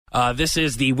This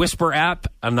is the Whisper app,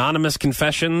 anonymous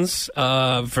confessions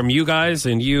from you guys,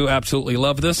 and you absolutely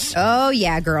love this. Oh,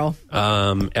 yeah, girl.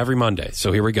 Every Monday.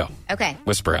 So here we go. Okay.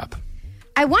 Whisper app.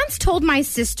 I once told my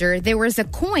sister there was a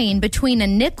coin between a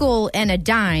nickel and a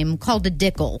dime called a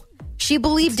Dickle. She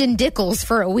believed in Dickles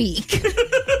for a week.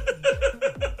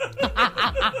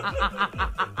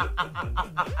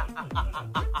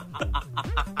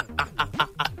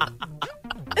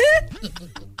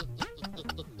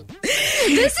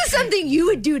 This is something you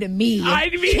would do to me. You know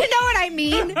what I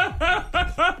mean? And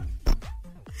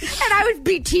I would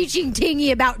be teaching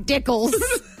Tingy about Dickles.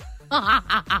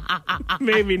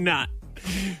 Maybe not.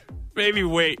 Maybe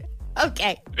wait.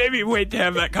 Okay. Maybe wait to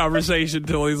have that conversation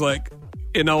until he's like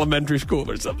in elementary school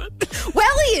or something.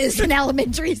 Well, he is in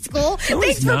elementary school. No,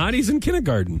 he's not. He's in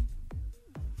kindergarten.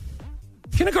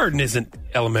 Kindergarten isn't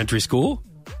elementary school.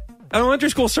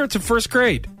 Elementary school starts in first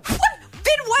grade.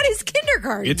 Then what is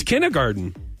kindergarten? It's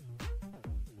kindergarten.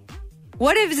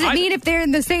 What does it mean if they're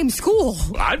in the same school?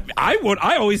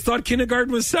 I always thought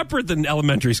kindergarten was separate than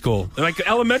elementary school. Like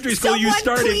elementary school, you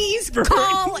started. Please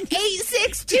call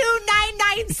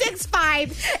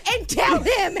 862-9965 and tell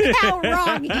him how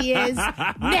wrong he is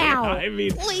now. I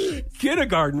mean, please.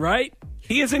 Kindergarten, right?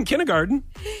 He is in kindergarten.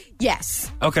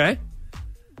 Yes. Okay.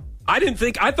 I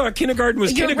thought kindergarten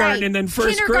was kindergarten, right. and then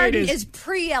first kindergarten grade is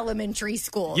pre-elementary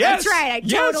school. Yes, That's right. I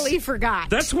totally forgot.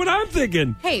 That's what I'm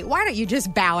thinking. Hey, why don't you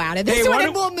just bow out of this one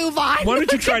and we'll move on? Why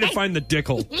don't you try to find the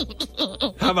Dickle?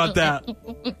 How about that?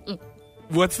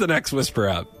 What's the next Whisper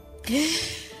app?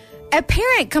 A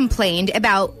parent complained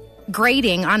about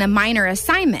grading on a minor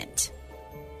assignment.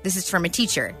 This is from a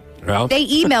teacher. Well, they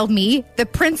emailed me, the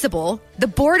principal, the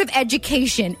Board of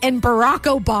Education, and Barack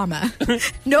Obama.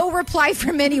 No reply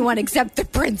from anyone except the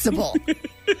principal.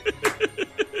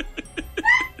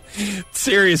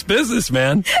 Serious business,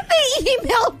 man. They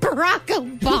emailed Barack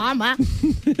Obama.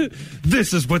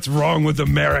 This is what's wrong with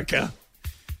America.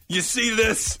 You see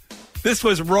this? This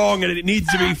was wrong and it needs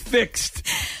to be fixed.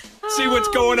 See what's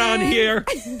going on here?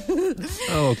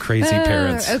 Oh, crazy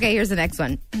parents. Okay, here's the next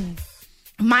one.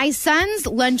 My son's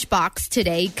lunchbox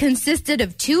today consisted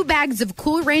of 2 bags of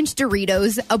Cool Ranch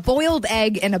Doritos, a boiled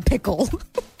egg, and a pickle.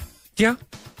 Yeah.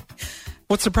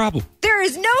 What's the problem? There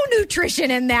is no nutrition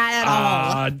in that at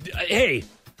all. Hey,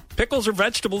 pickles are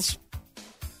vegetables.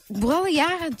 Well,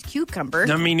 yeah,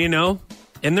 cucumber. I mean, and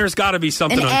there's got to be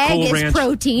something An on egg Cool is Ranch.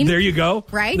 Protein. There you go.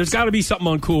 Right? There's got to be something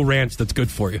on Cool Ranch that's good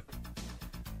for you.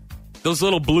 Those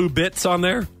little blue bits on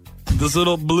there. Those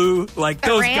little blue, those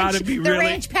got to be the really...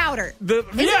 ranch powder.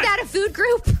 Isn't that a food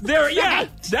group? Yeah, Right.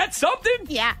 That's something.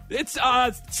 Yeah. It's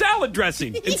salad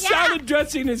dressing. And salad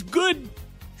dressing is good.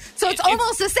 So it's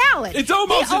almost a salad. It's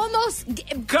almost... They almost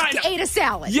ate a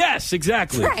salad. Yes,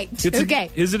 exactly. Right.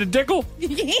 Okay. Is it a Dickle?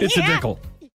 Yeah. It's a Dickle.